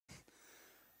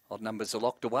Odd numbers are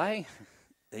locked away.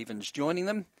 Evens joining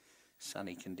them.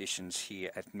 Sunny conditions here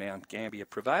at Mt-Gambier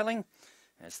prevailing.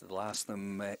 As the last of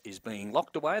them is being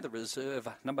locked away, the reserve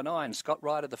number 9, Scott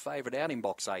Ryder, the favourite, out in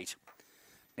box 8.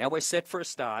 Now we're set for a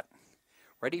start.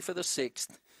 Ready for the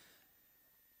 6th.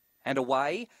 And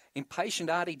away. Impatient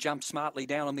Artie jumps smartly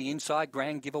down on the inside.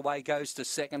 Grand Giveaway goes to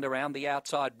second around the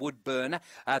outside. Woodburn.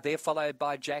 They're followed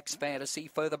by Jack's Fantasy.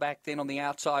 Further back then on the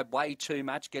outside, Way Too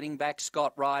Much. Getting back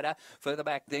Scott Ryder. Further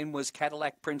back then was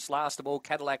Cadillac Prince. Last of all,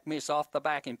 Cadillac Miss off the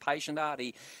back. Impatient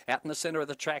Artie out in the centre of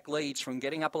the track leads from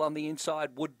getting up along the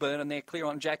inside. Woodburn, and they're clear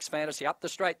on Jack's Fantasy. Up the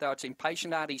straight though, it's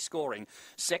Impatient Artie scoring.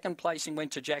 Second placing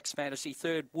went to Jack's Fantasy.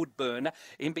 Third, Woodburn.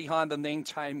 In behind them then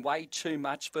came Way Too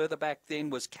Much. Further back then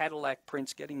was Cadillac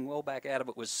Prince. Getting well back out of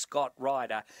it was Scott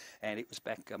Ryder, and it was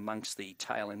back amongst the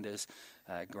tailenders.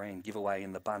 Grand Giveaway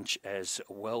in the bunch as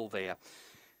well there.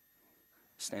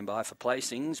 Stand by for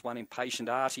placings. One Impatient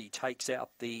Artie takes out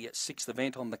the 6th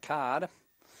event on the card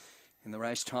in the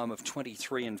race time of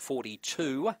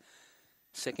 23:42.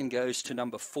 Second goes to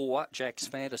number 4, Jack's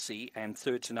Fantasy, and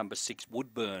third to number 6,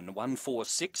 Woodburn. 1, 4,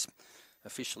 6.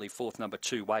 Officially fourth, number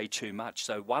 2, Way Too Much.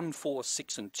 So 1, 4,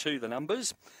 6 and 2 the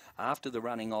numbers after the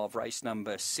running of race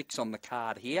number 6 on the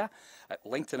card here. At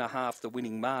length and a half the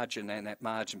winning margin, and that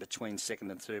margin between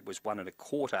second and third was 1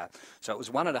 1/4. So it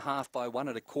was 1 1/2 by 1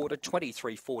 1/4,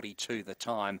 23:42 the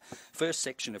time. First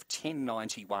section of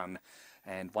 10:91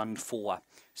 and 1, 4,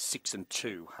 6 and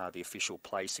 2 are the official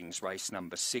placings. Race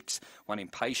number 6, one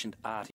Impatient Artie.